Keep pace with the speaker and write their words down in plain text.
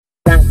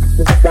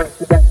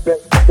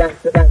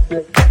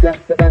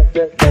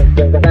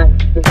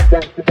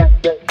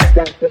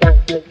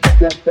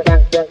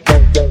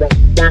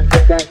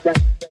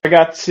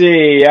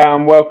Ragazzi,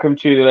 welcome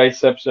to the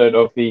latest episode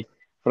of the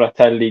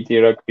Fratelli di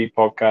Rugby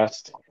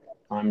podcast.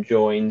 I'm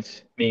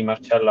joined, me,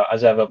 Marcello,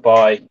 as ever,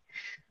 by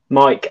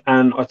Mike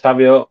and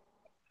Ottavio.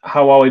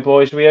 How are we,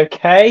 boys? Are we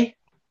okay?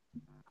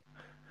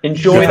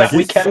 Enjoy that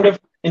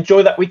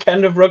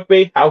weekend of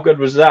rugby. How good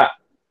was that?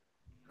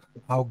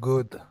 How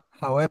good.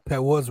 How happy I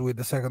was with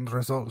the second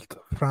result.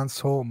 France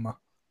home.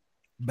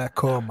 Back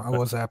home. I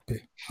was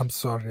happy. I'm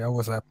sorry. I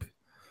was happy.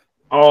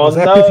 Oh, I was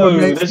happy for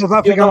my South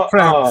African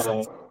friends.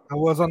 Oh. I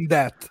was on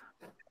that.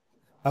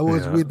 I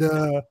was with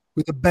the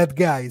bad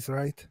guys,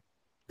 right?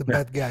 The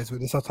bad guys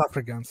with the South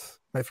Africans,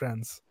 my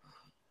friends.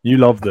 You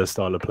love their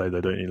style of play,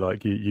 though, don't you?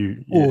 Like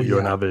you're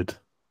an avid.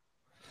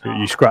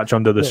 You scratch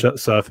under the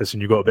surface,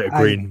 and you got a bit of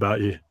green about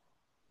you.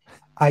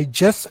 I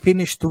just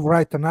finished to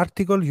write an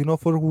article. You know,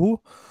 for who?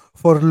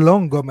 For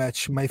Longo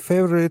Match, my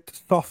favorite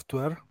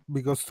software,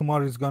 because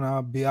tomorrow is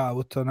gonna be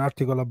out an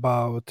article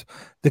about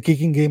the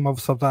kicking game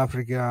of South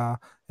Africa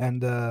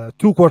and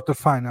two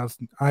quarterfinals,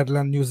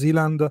 Ireland, New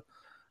Zealand,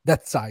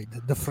 that side,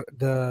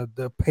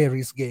 the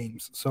Paris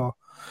games. So,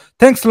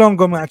 thanks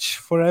Longo Match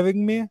for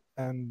having me,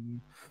 and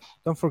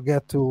don't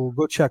forget to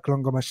go check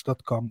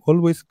longomatch.com.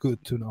 Always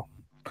good to know.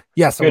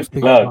 Yes, I was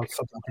speaking about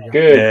South Africa.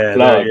 Good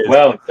plug.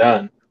 Well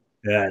done.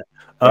 Yeah.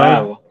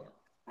 Wow.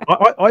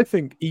 I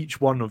think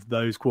each one of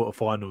those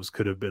quarterfinals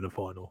could have been a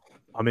final.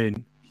 I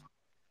mean,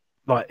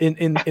 like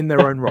in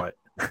their own right.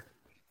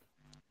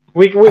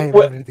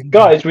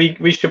 Guys,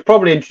 we should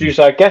probably introduce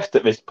our guest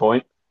at this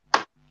point.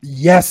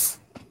 Yes.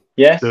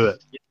 Yes. Do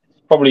it.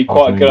 Probably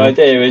quite a good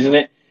idea, isn't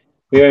it?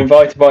 We were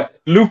invited by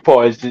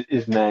Lupo, is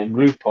his name.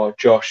 Lupo,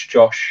 Josh.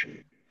 Josh,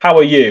 how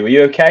are you? Are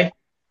you okay?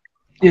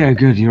 Yeah,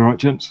 good. You all right,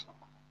 gents?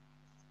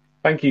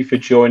 Thank you for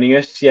joining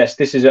us. Yes,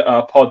 this is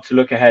our pod to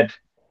look ahead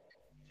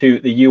to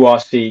the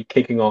URC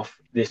kicking off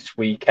this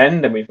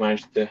weekend, and we've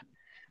managed to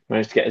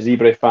get a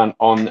Zebre fan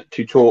on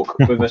to talk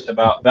with us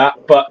about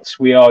that. But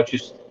we are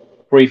just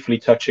briefly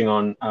touching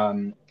on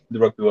the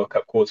Rugby World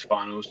Cup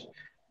quarterfinals.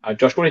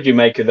 Josh, what did you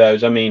make of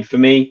those? I mean, for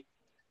me,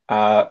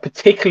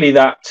 particularly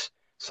that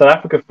South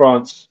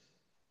Africa-France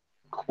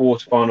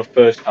quarterfinal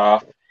first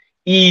half,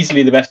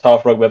 easily the best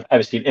half rugby I've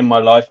ever seen in my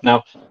life.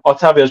 Now,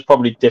 Ottavio's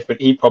probably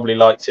different. He probably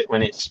likes it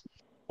when it's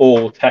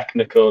all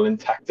technical and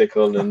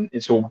tactical and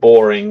it's all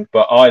boring.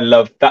 But I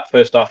love that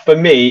first half. For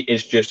me,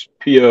 it's just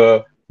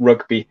pure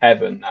rugby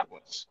heaven, that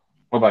was.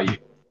 What about you?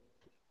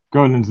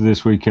 Going into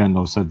this weekend,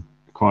 I've said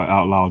quite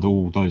out loud,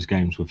 all those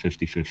games were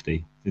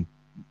 50-50.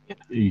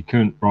 You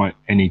couldn't write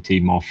any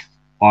team off.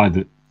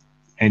 Either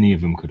any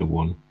of them could have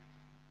won.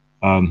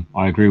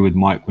 I agree with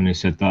Mike when he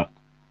said that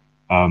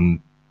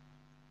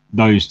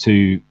those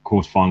two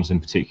quarterfinals in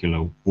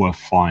particular were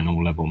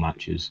final level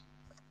matches.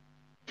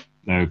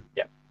 They're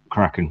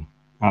cracking,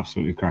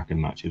 absolutely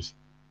cracking matches.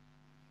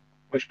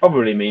 Which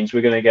probably means we're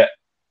going to get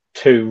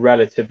two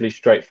relatively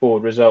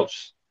straightforward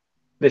results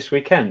this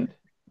weekend,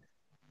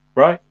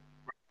 right?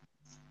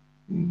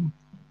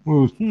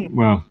 We'll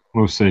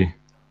see.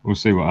 We'll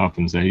see what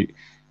happens. Money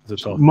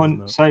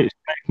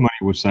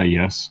would say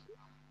yes,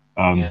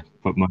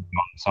 but money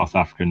on South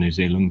Africa, New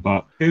Zealand.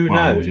 But who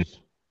knows?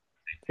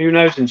 Who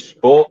knows in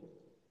sport?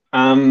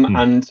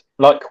 And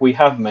like we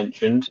have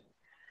mentioned,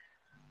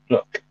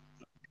 look,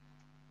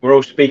 we're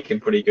all speaking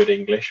pretty good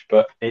English,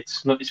 but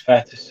it's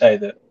fair to say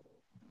that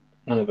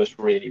none of us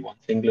really want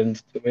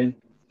England to win.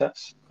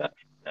 That's fair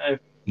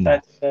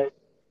to say.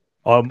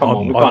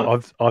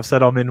 I've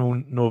said I'm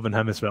in Northern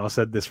Hemisphere. I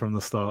said this from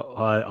the start.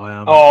 I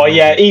am. Oh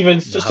yeah,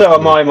 even so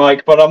am I,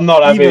 Mike. But I'm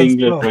not having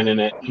England winning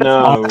it.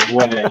 No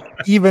way.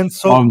 Even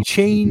so,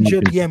 change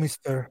the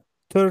hemisphere,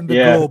 turn the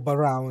globe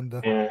around.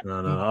 Yeah.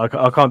 No,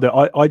 I can't do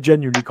it. I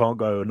genuinely can't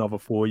go another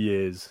 4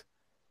 years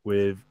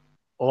with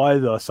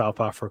either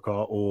South Africa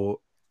or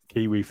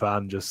Kiwi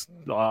fan.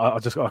 I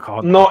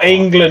can't. Not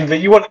England. That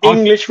you want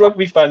English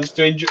rugby fans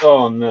to enjoy.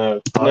 Oh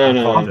no,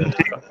 no.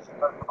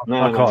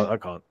 I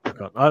can't.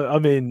 I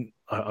mean,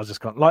 I just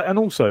can't. Like, and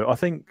also, I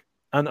think,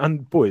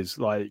 and boys,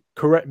 like,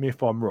 correct me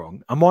if I'm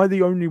wrong. Am I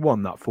the only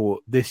one that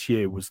thought this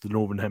year was the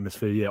Northern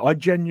Hemisphere year? I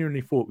genuinely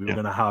thought we were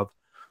going to have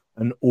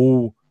an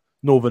all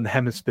Northern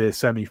Hemisphere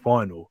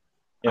semi-final,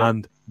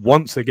 and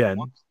once again,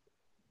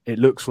 it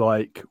looks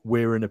like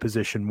we're in a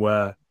position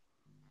where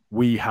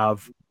we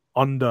have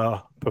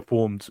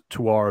underperformed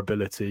to our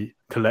ability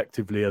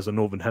collectively as a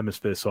Northern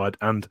Hemisphere side,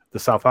 and the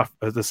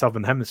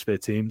Southern Hemisphere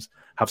teams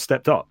have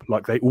stepped up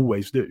like they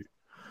always do.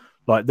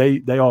 Like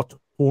they are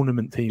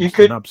tournament teams. You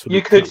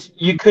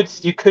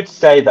could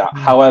say that.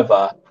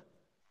 However,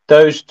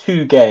 those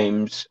two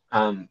games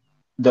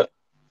that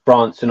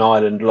France and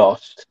Ireland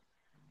lost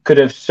could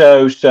have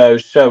so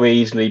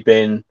easily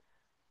been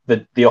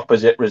the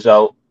opposite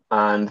result.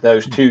 And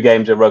those two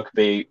games of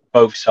rugby,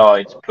 both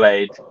sides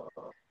played.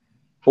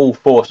 All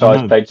four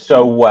sides played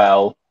so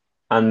well,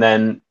 and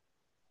then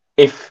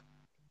if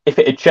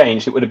it had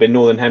changed, it would have been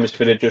Northern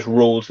Hemisphere that just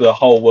rules the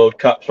whole World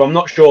Cup. So I'm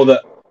not sure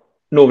that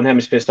Northern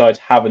Hemisphere sides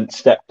haven't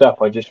stepped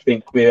up. I just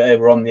think we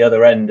were on the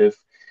other end of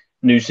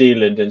New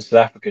Zealand and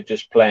South Africa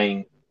just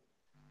playing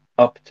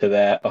up to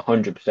their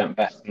 100%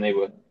 best, and they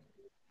were.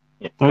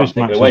 Those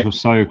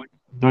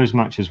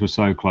matches were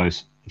so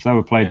close. If they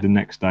were played the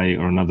next day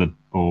or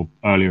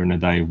earlier in the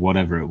day,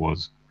 whatever it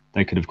was,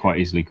 they could have quite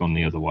easily gone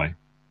the other way.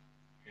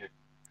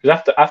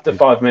 Because after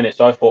 5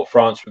 minutes, I thought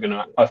France were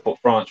gonna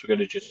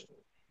just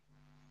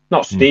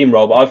not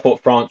steamroll, but I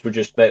thought France were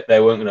just they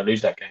weren't going to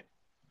lose that game.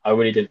 I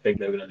really didn't think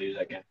they were going to lose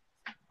that game.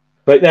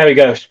 But there we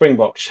go,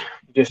 Springboks.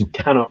 You just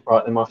cannot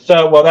write them off.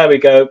 So, well, there we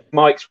go.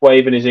 Mike's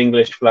waving his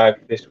English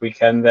flag this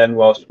weekend then,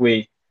 whilst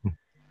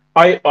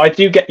I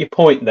do get your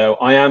point, though.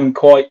 I am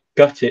quite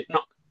gutted.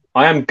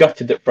 I am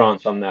gutted that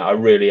France on there. I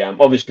really am.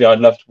 Obviously, I'd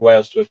love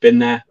Wales to have been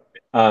there.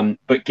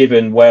 But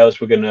given Wales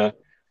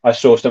I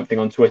saw something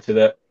on Twitter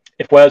that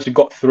if Wales had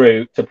got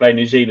through to play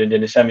New Zealand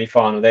in the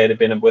semi-final, they'd have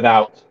been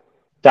without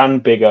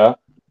Dan Biggar,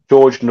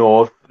 George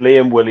North,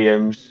 Liam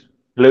Williams,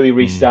 Louis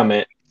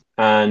Rees-Zammit,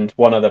 and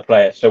one other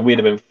player. So we'd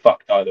have been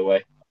fucked either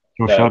way.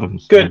 Josh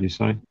Adams, good. Did you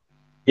say?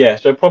 Yeah,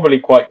 so probably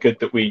quite good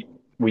that we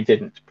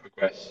didn't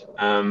progress.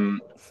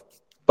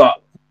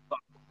 But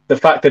the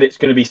fact that it's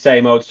going to be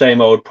same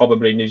old,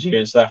 probably New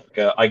Zealand, South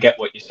Africa, I get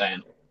what you're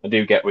saying. I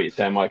do get what you're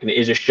saying, Mike. And it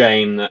is a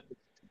shame that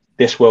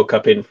this World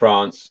Cup in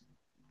France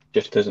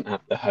just doesn't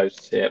have the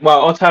hosts here.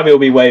 Well, Ottavio will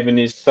be waving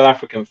his South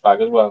African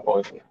flag as well,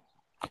 boys.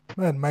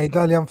 Man, my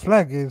Italian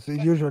flag is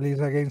usually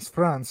against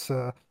France.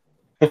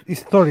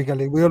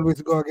 Historically, we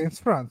always go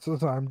against France. So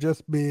I'm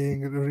just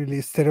being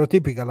really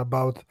stereotypical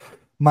about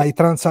my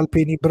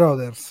Transalpini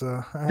brothers,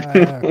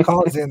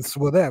 cousins,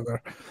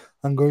 whatever.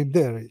 I'm going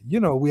there.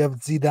 We have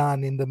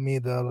Zidane in the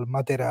middle,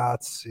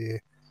 Materazzi,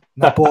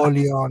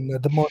 Napoleon,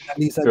 the Mona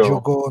Lisa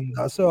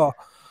Gioconda. So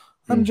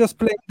I'm just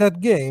playing that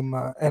game,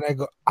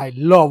 and I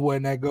love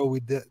when I go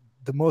with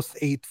the most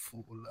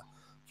hateful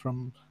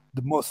from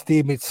the most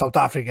team. It's South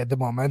Africa at the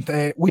moment.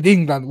 With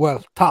England,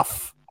 well,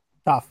 tough,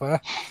 to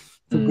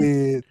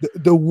be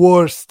the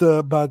worst.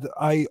 But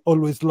I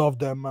always love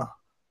them.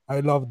 I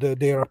love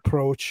their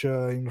approach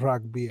in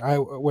rugby. I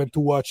went to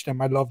watch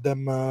them. I love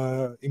them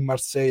in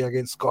Marseille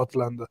against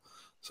Scotland.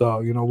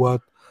 So you know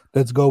what?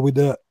 Let's go with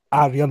the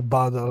aerial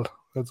battle.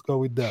 Let's go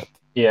with that.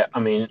 Yeah, I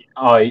mean,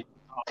 I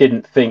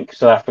didn't think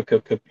South Africa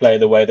could play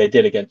the way they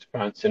did against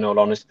France. In all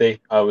honesty,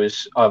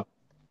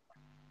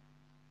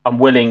 I'm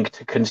willing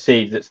to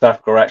concede that South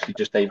Africa are actually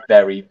just a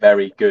very,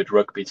 very good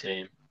rugby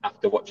team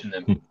after watching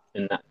them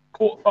in that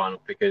quarterfinal,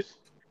 because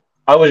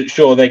I wasn't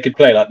sure they could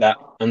play like that,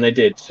 and they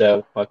did.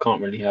 So I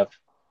can't really have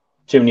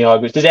too many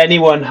arguments. Does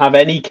anyone have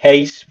any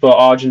case for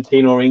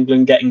Argentina or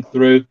England getting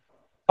through,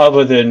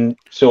 other than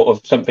sort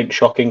of something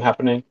shocking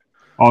happening?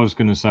 I was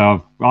going to say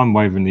I'm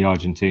waving the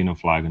Argentina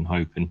flag and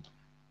hoping,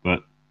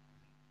 but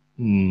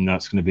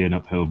that's going to be an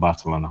uphill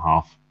battle and a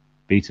half,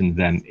 beating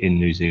them in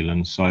New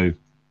Zealand. So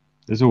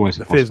there's always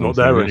a fear's not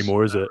there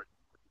anymore, is it?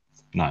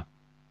 No.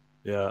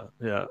 Yeah.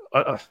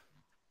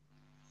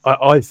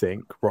 I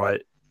think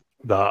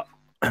that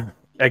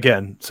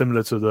again,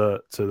 similar to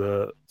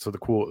the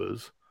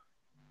quarters,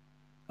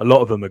 a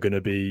lot of them are going to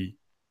be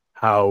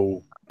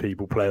how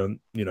people play on,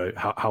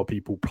 how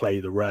people play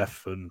the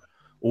ref and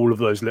all of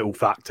those little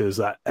factors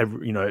that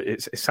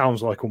it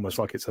sounds like almost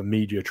like it's a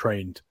media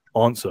trained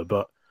answer,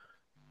 but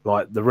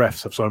like the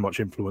refs have so much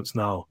influence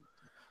now.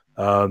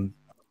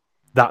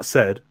 That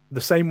said,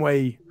 the same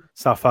way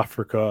South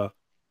Africa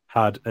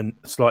had a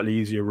slightly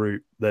easier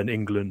route than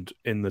England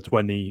in the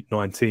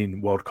 2019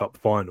 World Cup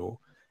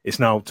final, it's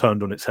now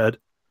turned on its head,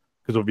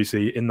 because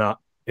obviously in that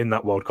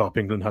World Cup,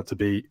 England had to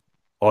beat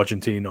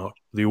Argentina,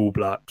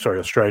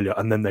 Australia,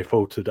 and then they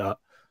faltered at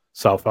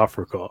South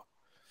Africa.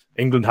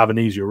 England have an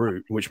easier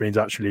route, which means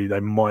actually they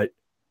might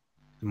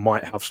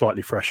have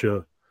slightly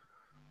fresher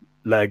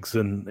legs,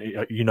 and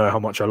you know how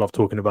much I love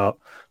talking about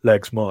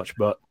legs much,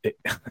 but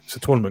it's a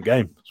tournament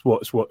game.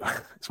 It's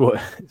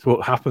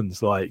what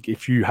happens. Like,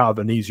 if you have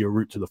an easier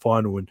route to the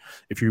final, and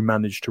if you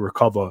manage to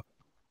recover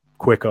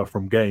quicker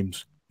from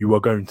games, you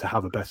are going to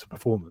have a better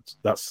performance.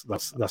 That's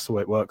the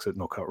way it works at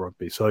knockout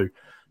rugby. So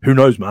who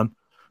knows, man?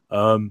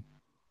 Who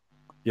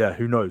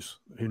knows?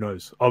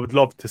 I would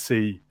love to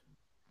see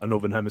a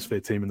Northern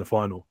Hemisphere team in the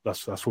final.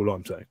 That's all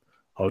I'm saying.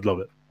 I would love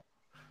it.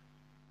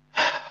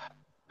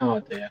 Oh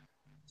dear.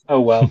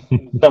 Oh well.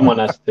 Someone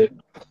has to.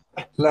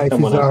 Life is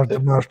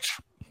hard, March.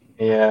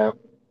 Yeah.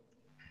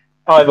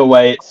 Either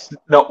way, it's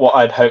not what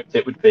I'd hoped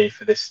it would be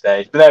for this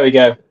stage. But there we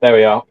go. There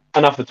we are.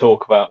 Enough to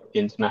talk about the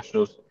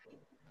internationals.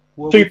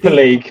 Super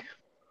League.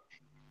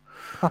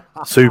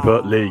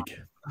 Super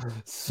League.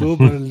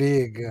 Super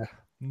League.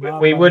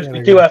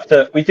 We do have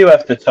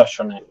to touch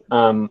on it.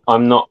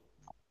 I'm not,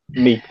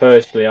 me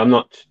personally,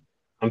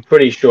 I'm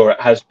pretty sure it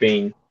has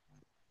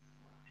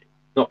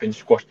not been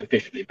squashed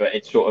officially, but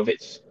it's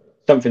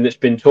something that's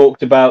been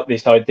talked about,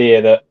 this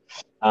idea that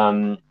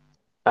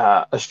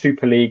a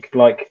Super League,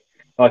 like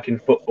in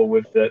football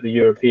with the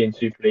European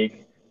Super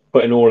League,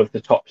 putting all of the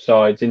top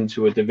sides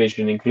into a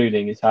division,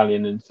 including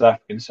Italian and South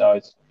African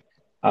sides,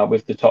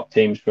 with the top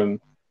teams from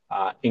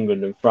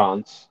England and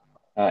France.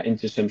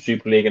 into some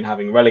Super League and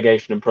having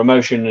relegation and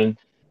promotion, and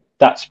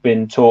that's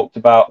been talked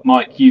about.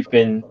 Mike, you've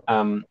been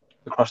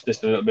across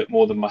this a little bit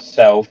more than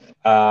myself,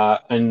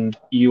 and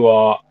you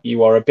are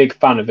a big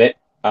fan of it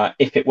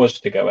if it was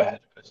to go ahead.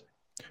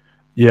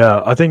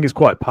 Yeah, I think it's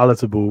quite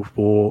palatable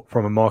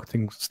from a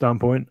marketing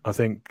standpoint. I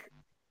think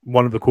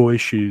one of the core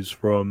issues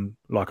from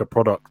like a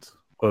product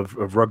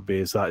of rugby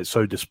is that it's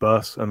so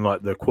dispersed and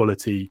like the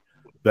quality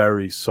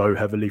varies so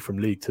heavily from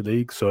league to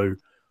league. So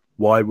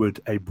why would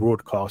a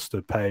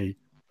broadcaster pay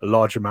a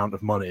large amount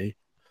of money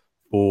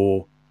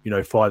for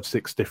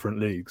 5-6 different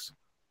leagues?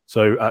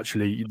 So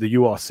actually the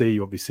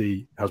URC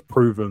obviously has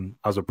proven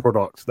as a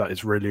product that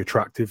it's really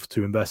attractive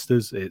to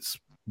investors. It's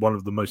one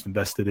of the most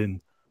invested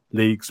in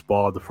leagues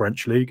bar the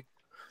French league,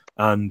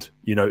 and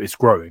it's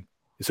growing.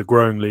 It's a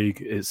growing league.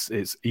 It's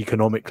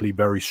economically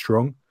very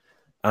strong,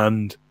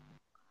 and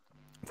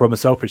from a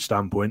selfish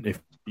standpoint, if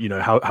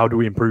how do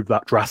we improve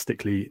that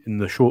drastically in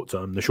the short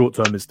term? The short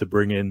term is to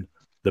bring in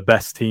the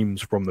best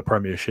teams from the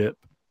Premiership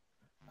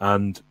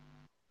and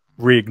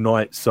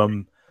reignite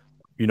some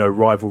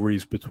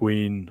rivalries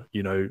between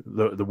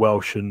the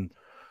Welsh and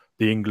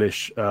the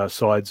English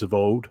sides of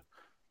old.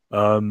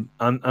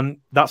 And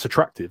that's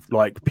attractive.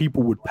 Like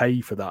people would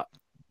pay for that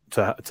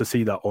to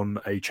see that on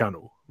a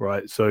channel,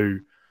 right? So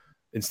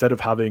instead of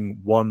having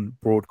one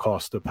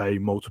broadcaster pay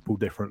multiple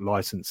different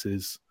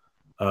licenses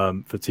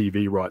for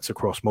TV rights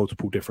across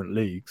multiple different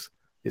leagues,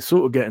 it's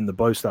sort of getting the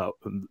best out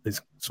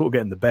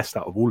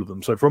of all of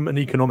them. So from an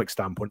economic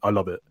standpoint, I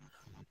love it.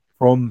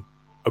 From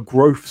a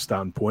growth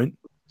standpoint,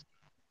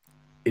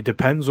 it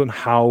depends on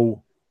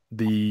how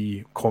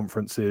the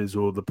conferences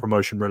or the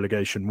promotion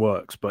relegation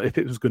works. But if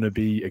it was going to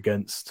be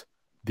against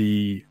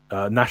the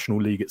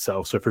national league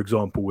itself, so for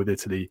example with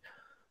Italy,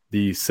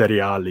 the Serie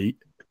A league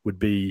would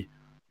be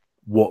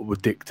what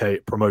would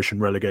dictate promotion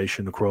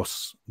relegation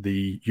across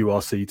the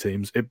URC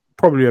teams. It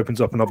probably opens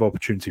up another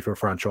opportunity for a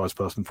franchise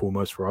first and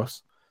foremost for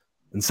us,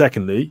 and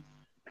secondly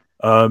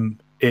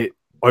it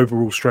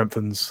overall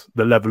strengthens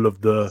the level of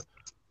the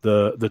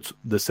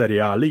Serie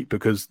A league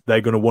because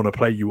they're going to want to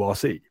play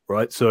URC,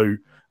 right? So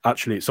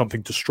actually it's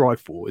something to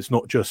strive for. It's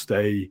not just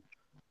a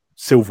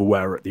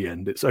silverware at the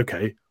end. It's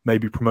okay,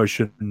 maybe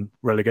promotion and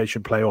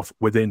relegation playoff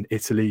within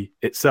Italy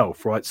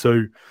itself, right?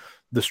 So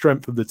the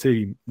strength of the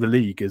team, the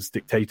league, is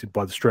dictated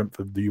by the strength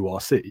of the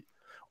URC.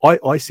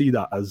 I see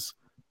that as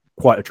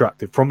quite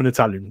attractive from an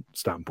Italian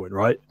standpoint,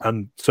 right?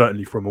 And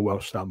certainly from a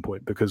Welsh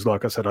standpoint, because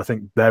like I said, I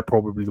think they're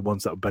probably the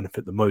ones that would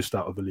benefit the most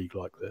out of a league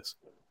like this.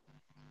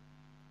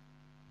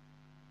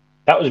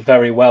 That was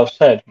very well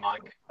said,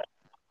 Mike.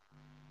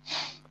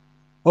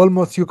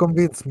 Almost you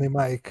convinced me,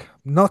 Mike.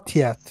 Not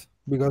yet,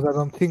 because I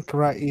don't think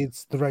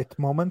it's the right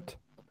moment.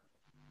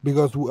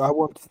 Because I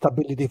want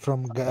stability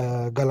from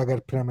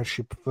Gallagher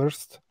Premiership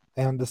first,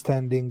 and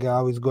understanding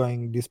how is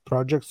going this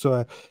project.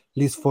 So at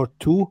least for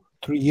 2-3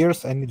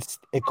 years, and it's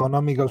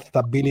economical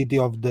stability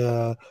of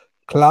the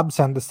clubs,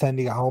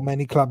 understanding how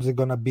many clubs are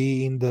gonna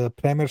be in the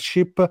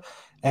Premiership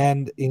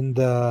and in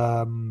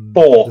the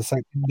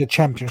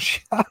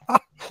Championship.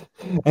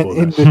 And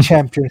in the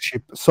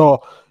Championship.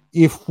 So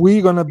if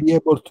we're gonna be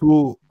able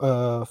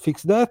to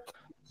fix that,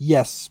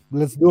 yes,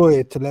 let's do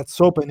it. Let's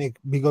open it,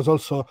 because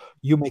also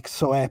you make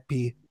so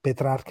happy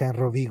Petrarca and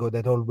Rovigo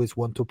that always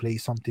want to play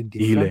something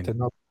different. Ealing. And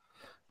not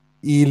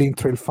Ealing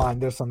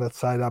Trailfinders on that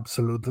side,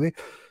 absolutely.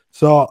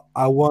 So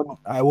I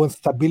want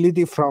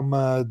stability from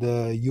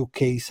the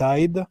UK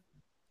side,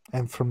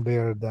 and from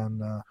there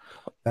then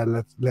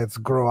let's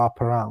grow up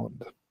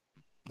around.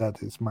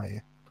 That is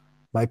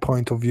my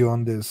point of view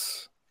on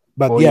this.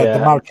 But the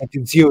market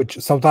is huge.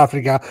 South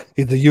Africa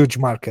is a huge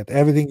market.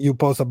 Everything you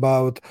post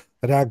about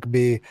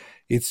rugby,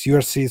 it's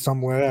URC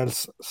somewhere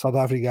else. South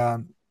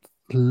Africa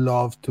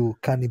love to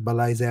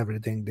cannibalize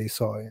everything they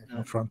saw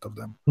in front of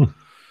them.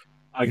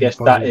 I guess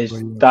that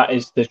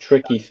is the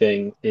tricky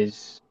thing,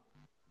 is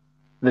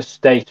the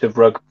state of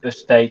rugby, the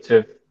state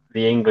of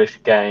the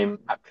English game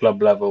at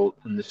club level,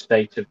 and the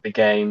state of the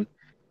game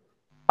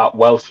at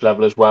Welsh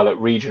level as well, at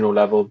regional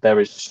level. There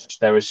is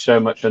so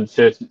much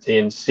uncertainty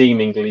and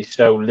seemingly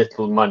so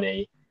little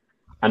money,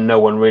 and no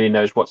one really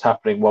knows what's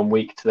happening one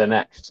week to the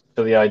next.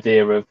 So the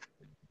idea of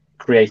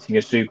creating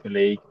a Super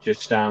League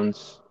just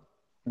sounds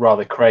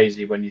rather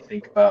crazy when you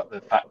think about the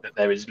fact that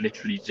there is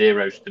literally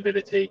zero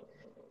stability.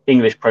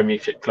 English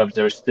Premiership clubs,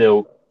 there are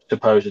still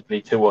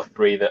supposedly 2 or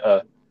 3 that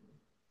are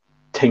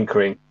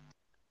tinkering,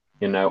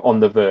 on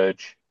the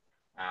verge.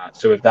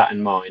 So with that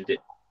in mind, it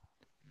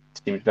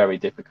seems very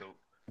difficult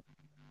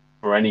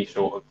for any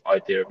sort of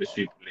idea of a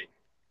Super League.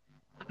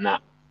 And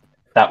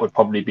that would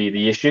probably be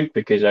the issue,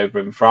 because over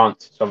in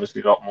France, it's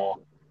obviously a lot more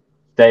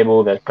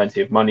stable. There's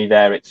plenty of money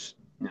there. It's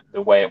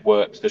the way it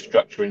works. The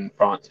structure in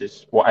France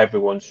is what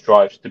everyone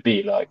strives to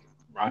be like,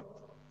 right?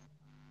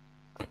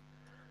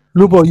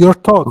 Lubo, your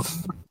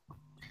thoughts?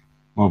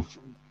 Well,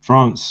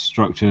 France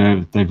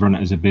structure, they've run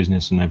it as a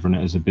business, and they've run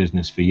it as a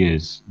business for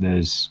years.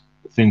 There's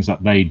things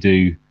that they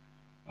do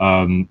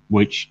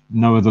which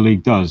no other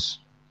league does.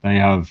 They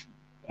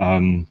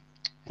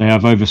they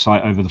have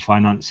oversight over the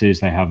finances.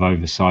 They have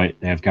oversight.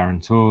 They have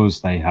guarantors.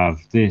 They have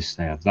this.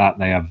 They have that.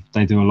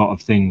 They do a lot of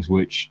things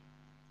which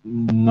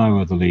no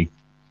other league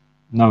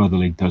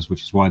does,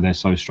 which is why they're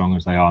so strong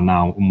as they are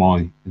now, and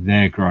why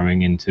they're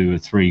growing into a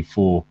 3,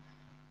 4,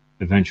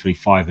 eventually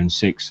 5 and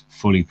 6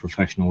 fully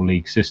professional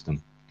league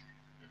system.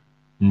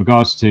 In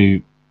regards to,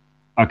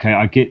 okay,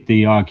 I get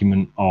the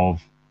argument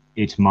of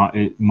it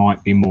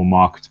might be more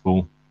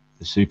marketable.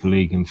 The Super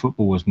League in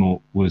football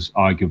was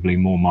arguably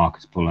more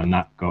marketable, and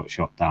that got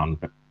shot down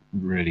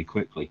really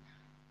quickly.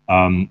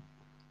 But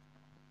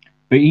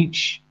in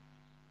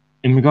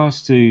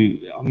regards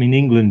to, I mean,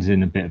 England's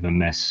in a bit of a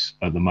mess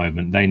at the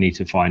moment. They need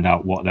to find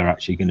out what they're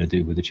actually going to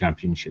do with the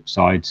Championship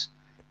sides.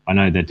 I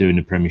know they're doing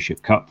the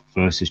Premiership Cup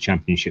versus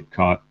Championship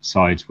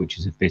sides, which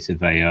is a bit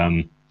of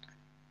a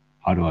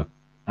how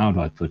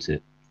do I put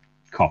it?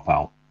 Cop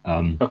out.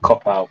 A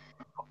cop out.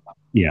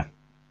 Yeah.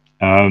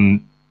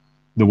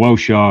 The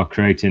Welsh are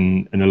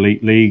creating an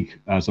elite league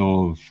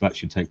that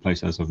should take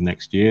place as of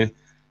next year,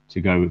 to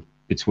go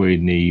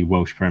between the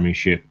Welsh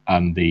Premiership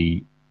and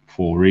the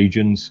 4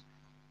 regions.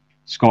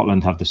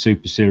 Scotland have the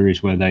Super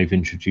Series, where they've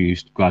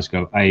introduced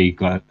Glasgow A,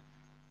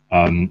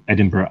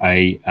 Edinburgh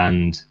A,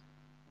 and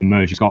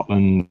merged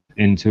Scotland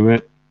into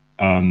it.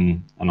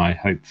 And I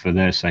hope for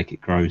their sake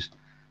it grows.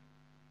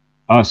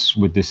 Us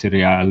with the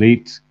Serie A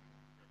Elite,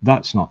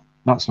 that's not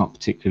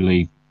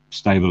particularly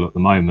stable at the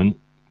moment.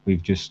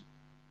 We've just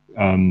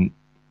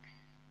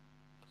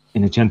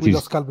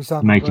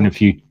Innocenti's making a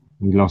few.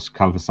 We lost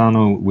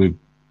Calvisano.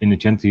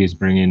 Innocenti is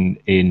bringing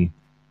in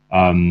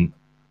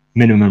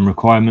minimum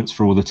requirements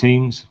for all the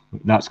teams.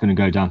 That's going to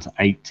go down to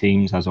 8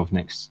 teams as of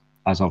next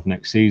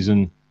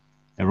season.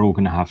 They're all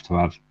going to have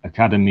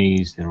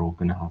academies. They're all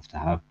going to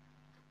have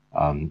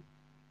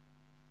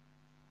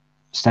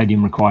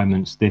stadium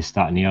requirements, this,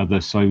 that, and the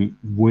other. So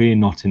we're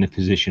not in a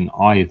position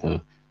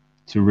either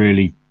to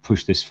really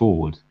push this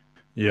forward.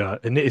 Yeah,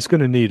 and it's going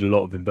to need a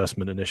lot of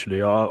investment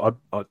initially.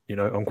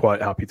 I'm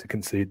quite happy to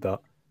concede that,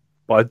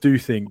 but I do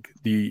think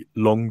the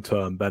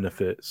long-term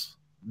benefits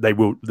they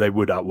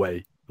would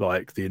outweigh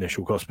like the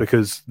initial cost,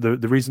 because the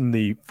reason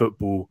the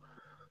football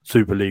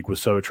Super League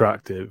was so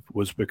attractive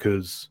was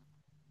because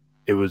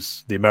it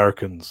was the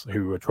Americans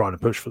who were trying to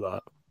push for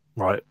that,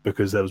 right?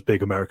 Because there was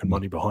big American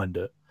money behind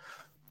it.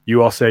 The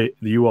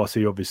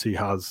URC obviously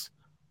has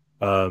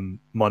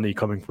money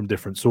coming from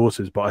different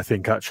sources, but I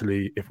think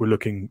actually if we're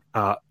looking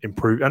at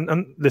improve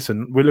and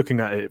listen, we're looking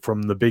at it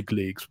from the big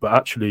leagues, but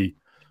actually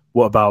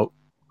what about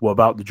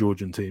the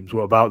Georgian teams?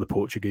 What about the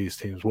Portuguese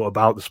teams? What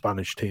about the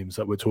Spanish teams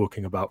that we're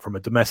talking about from a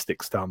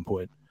domestic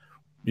standpoint?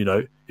 You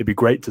know, it'd be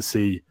great to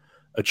see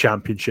a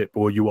championship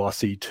or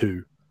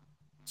URC2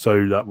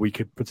 so that we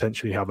could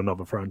potentially have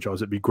another franchise.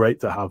 It'd be great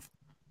to have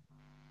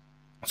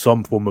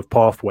some form of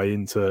pathway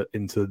into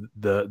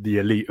the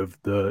elite of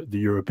the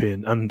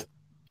European. And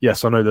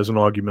yes, I know there's an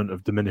argument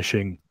of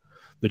diminishing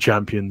the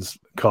Champions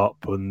Cup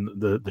and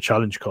the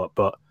Challenge Cup,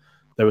 but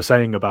they were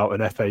saying about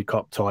an FA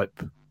Cup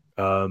type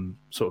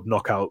sort of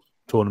knockout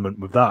tournament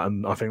with that,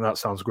 and I think that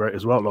sounds great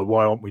as well. Like,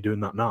 why aren't we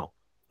doing that now?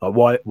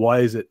 Like, why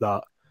is it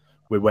that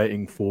we're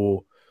waiting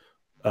for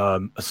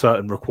a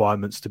certain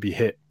requirements to be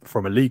hit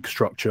from a league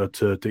structure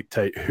to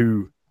dictate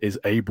who is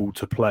able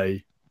to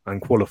play and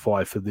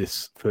qualify for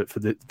this for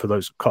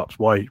those cups?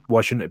 Why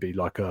shouldn't it be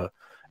like a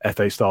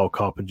FA style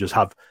cup and just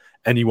have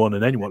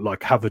anyone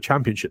like have a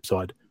championship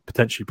side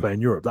potentially play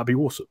in Europe? That'd be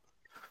awesome.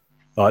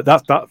 Like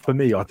that for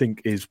me, I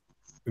think is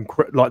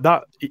like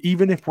that.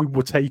 Even if we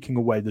were taking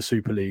away the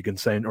Super League and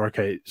saying,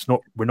 okay,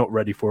 we're not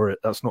ready for it,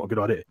 that's not a good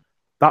idea.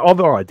 That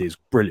other idea is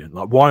brilliant.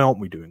 Like, why aren't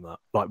we doing that?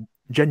 Like,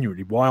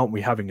 genuinely, why aren't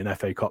we having an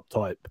FA Cup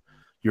type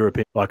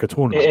European like a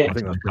tournament? I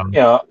think that's brilliant.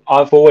 Yeah,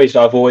 I've always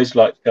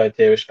liked the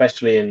idea,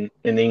 especially in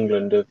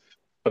England,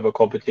 of a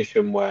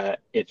competition where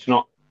it's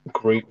not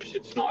groups,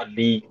 it's not a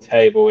league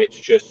table, it's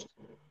just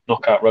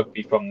knockout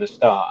rugby from the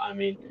start. I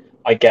mean,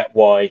 I get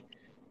why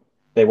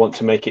they want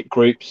to make it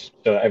groups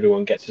so that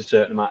everyone gets a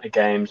certain amount of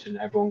games and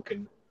everyone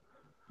can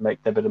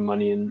make their bit of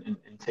money in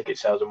ticket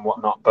sales and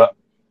whatnot. But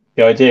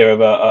the idea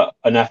of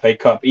an FA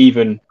Cup,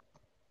 even,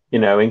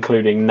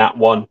 including Nat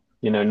 1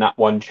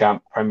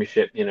 champ,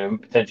 Premiership,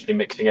 potentially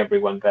mixing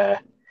everyone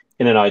there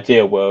in an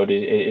ideal world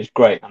is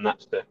great. And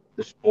that's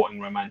the sporting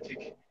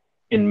romantic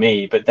in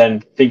me. But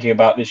then thinking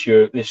about this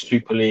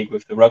Super League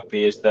with the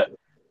rugby is that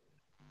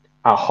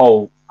the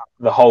whole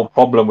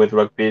problem with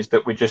rugby is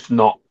that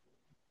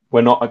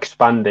we're not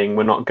expanding,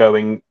 we're not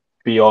going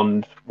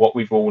beyond what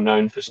we've all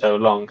known for so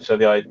long. So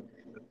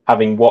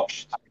having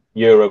watched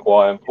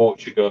Uruguay and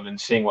Portugal and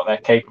seeing what they're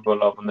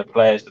capable of and the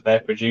players that they're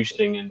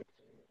producing, and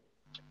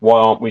why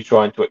aren't we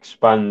trying to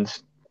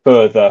expand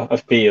further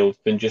afield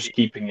than just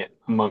keeping it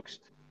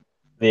amongst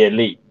the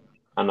elite?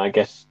 And I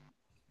guess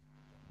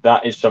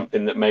that is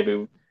something that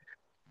maybe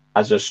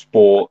as a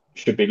sport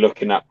should be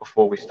looking at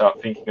before we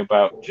start thinking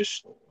about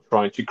just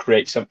trying to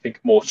create something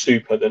more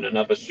super than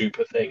another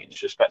super thing. It's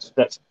just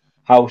that's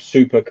how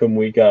super can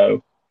we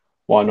go?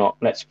 Why not?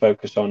 Let's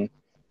focus on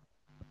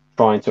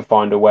trying to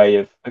find a way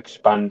of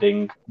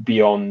expanding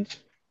beyond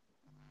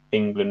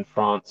England,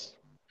 France,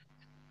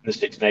 the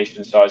Six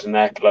Nations sides and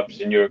their clubs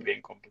in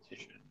European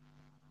competition.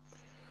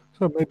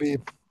 So maybe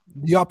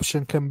the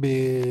option can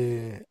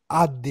be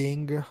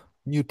adding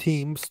new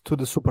teams to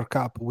the Super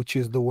Cup, which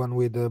is the one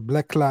with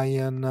Black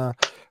Lion,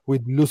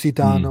 with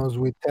Lusitanos,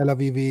 with Tel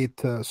Aviv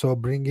Heat. So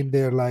bringing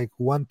there like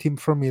one team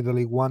from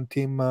Italy, one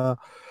team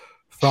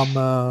from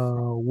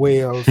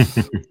Wales,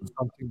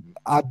 something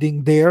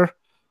adding there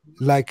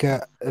like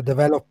a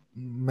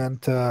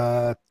development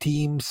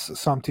teams,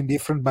 something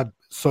different. But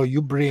so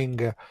you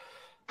bring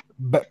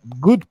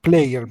good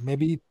player,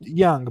 maybe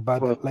young,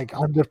 but like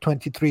under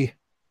 23,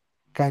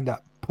 kind of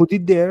put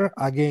it there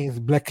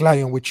against Black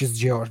Lion, which is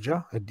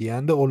Georgia at the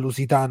end, or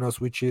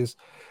Lusitanos, which is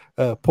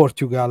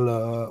Portugal,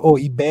 or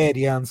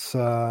Iberians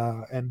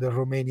and the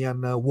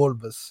Romanian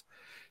Wolves,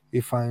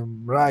 if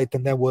I'm right.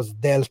 And there was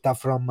Delta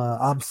from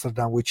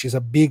Amsterdam, which is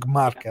a big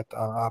market.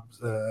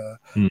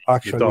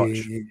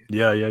 Actually,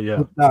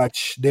 yeah.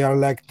 Dutch. They are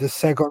like the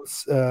second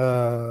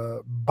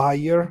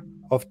buyer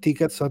of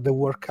tickets at the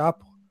World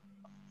Cup.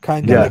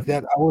 Kind of like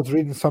that. I was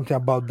reading something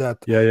about that.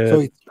 Yeah. So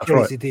it's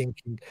crazy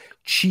thinking.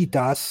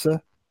 Cheetahs,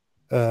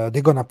 they're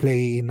gonna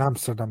play in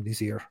Amsterdam this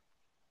year.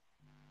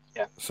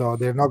 Yeah. So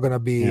they're not gonna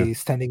be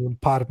standing in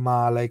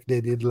Parma like they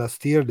did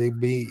last year.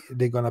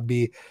 They're gonna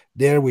be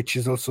there, which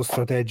is also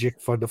strategic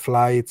for the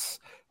flights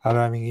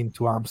arriving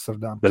into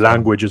Amsterdam. The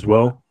language as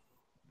well.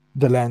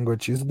 The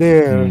language is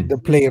there. The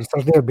players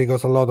are there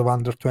because a lot of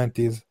under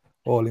 20s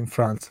all in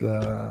France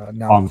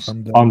now.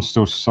 I'm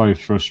still so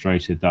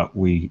frustrated that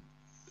we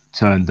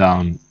turned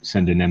down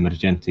sending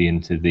Emergenti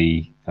into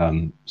the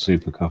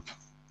Super Cup.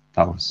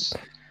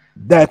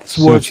 That's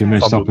such a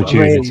missed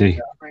opportunity.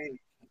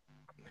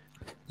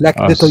 Like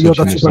the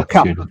Toyota Super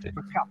Cup,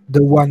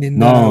 the one in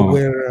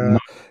where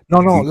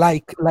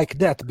like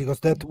that, because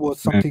that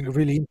was something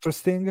really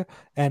interesting.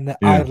 And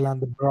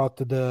Ireland brought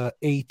the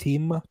A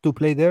team to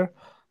play there.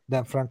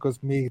 Then Franco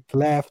Smith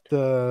left.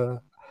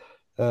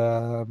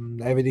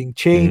 Everything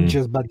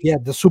changes, but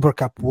the Super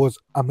Cup was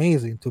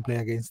amazing to play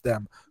against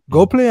them.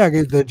 Go play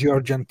against the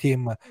Georgian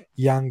team,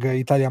 young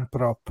Italian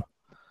prop.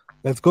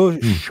 Let's go.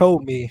 Show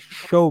me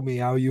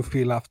how you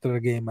feel after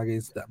a game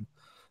against them,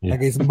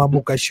 against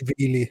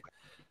Mamukashvili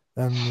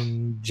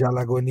and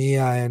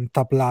Jalagonia and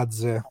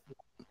Tapladze,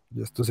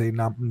 just to say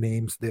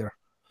names there.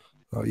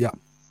 So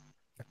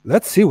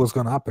let's see what's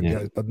gonna happen,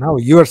 guys. But now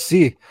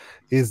URC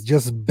is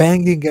just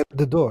banging at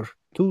the door.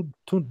 Two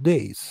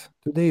days,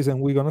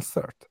 and we're gonna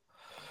start.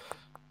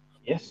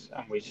 Yes,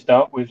 and we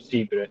start with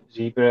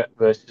Zebra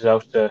versus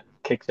Ulster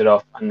kicks it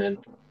off, and then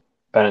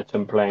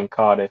Benetton playing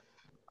Cardiff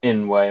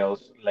in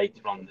Wales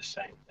later on the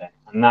same day.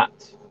 And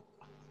that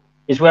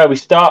is where we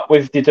start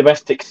with the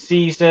domestic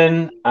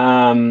season,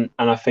 and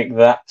I think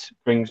that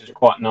brings us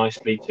quite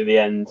nicely to the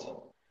end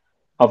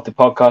of the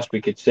podcast.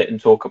 We could sit and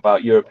talk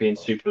about European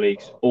Super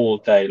Leagues all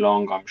day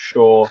long, I'm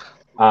sure.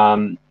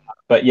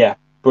 But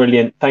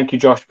brilliant. Thank you,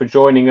 Josh, for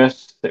joining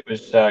us. It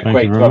was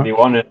great to have you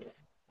on,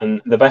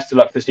 and the best of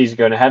luck for the season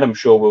going ahead. I'm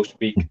sure we'll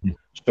speak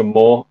some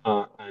more,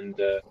 and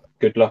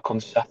good luck on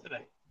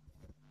Saturday.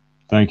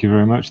 Thank you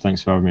very much.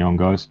 Thanks for having me on,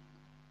 guys.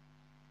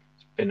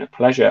 It's been a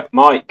pleasure.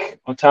 Mike,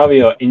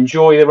 Ottavio,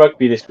 enjoy the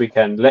rugby this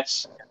weekend.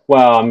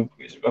 We're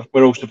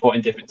all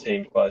supporting different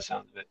teams by the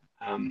sound of it.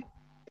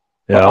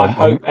 I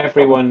hope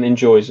everyone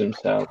enjoys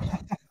themselves.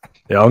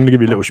 I'm going to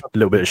give you a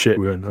little bit of shit.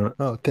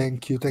 Oh,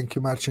 thank you,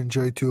 March.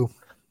 Enjoy too.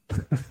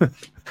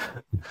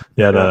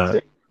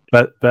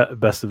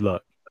 Best of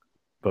luck,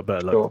 but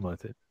better luck to my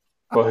team.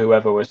 For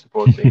whoever we're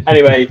supporting.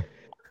 Anyway,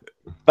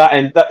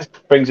 that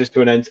brings us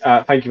to an end.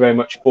 Thank you very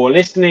much for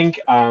listening,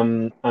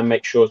 and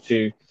make sure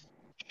to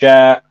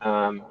share,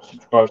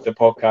 subscribe to the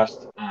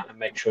podcast, and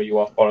make sure you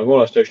are following all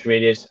our social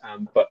medias.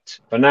 But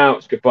for now,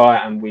 it's goodbye,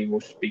 and we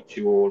will speak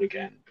to you all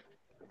again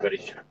very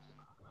soon.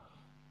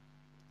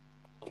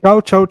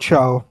 Ciao, ciao.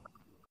 Ciao.